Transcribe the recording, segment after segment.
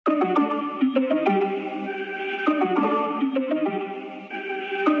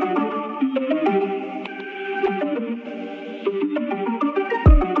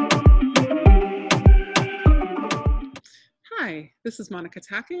This is Monica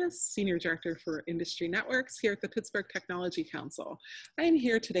Takis, Senior Director for Industry Networks here at the Pittsburgh Technology Council. I am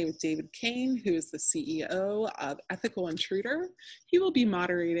here today with David Kane, who is the CEO of Ethical Intruder. He will be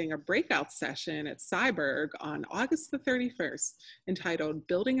moderating a breakout session at Cyburgh on August the 31st, entitled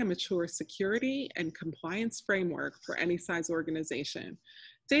Building a Mature Security and Compliance Framework for Any Size Organization.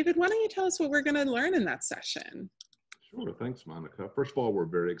 David, why don't you tell us what we're going to learn in that session? Sure, thanks, Monica. First of all, we're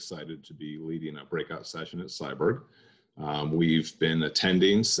very excited to be leading a breakout session at Cyburgh. We've been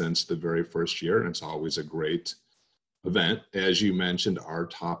attending since the very first year, and it's always a great event. As you mentioned, our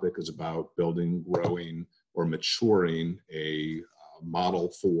topic is about building, growing, or maturing a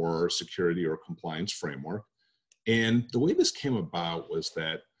model for security or compliance framework. And the way this came about was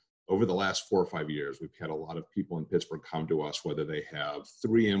that over the last 4 or 5 years, we've had a lot of people in Pittsburgh come to us, whether they have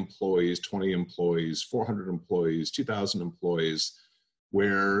 3 employees, 20 employees, 400 employees, 2,000 employees,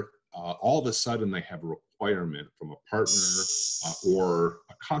 where all of a sudden they have a requirement from a partner or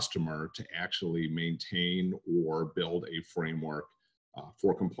a customer to actually maintain or build a framework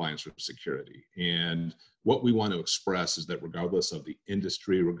for compliance or security. And what we want to express is that regardless of the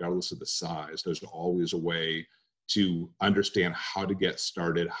industry, regardless of the size, there's always a way to understand how to get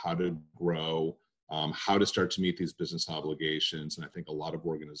started, how to grow, how to start to meet these business obligations. And I think a lot of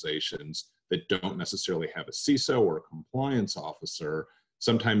organizations that don't necessarily have a CISO or a compliance officer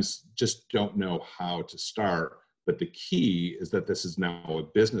sometimes just don't know how to start. But the key is that this is now a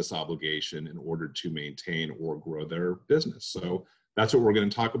business obligation in order to maintain or grow their business. So that's what we're going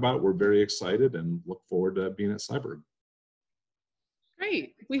to talk about. We're very excited and look forward to being at Cyburgh.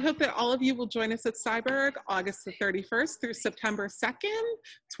 Great. We hope that all of you will join us at Cyburgh August the 31st through September 2nd,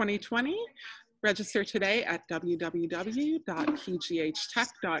 2020. Register today at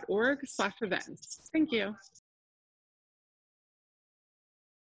www.pghtech.org/events. Thank you.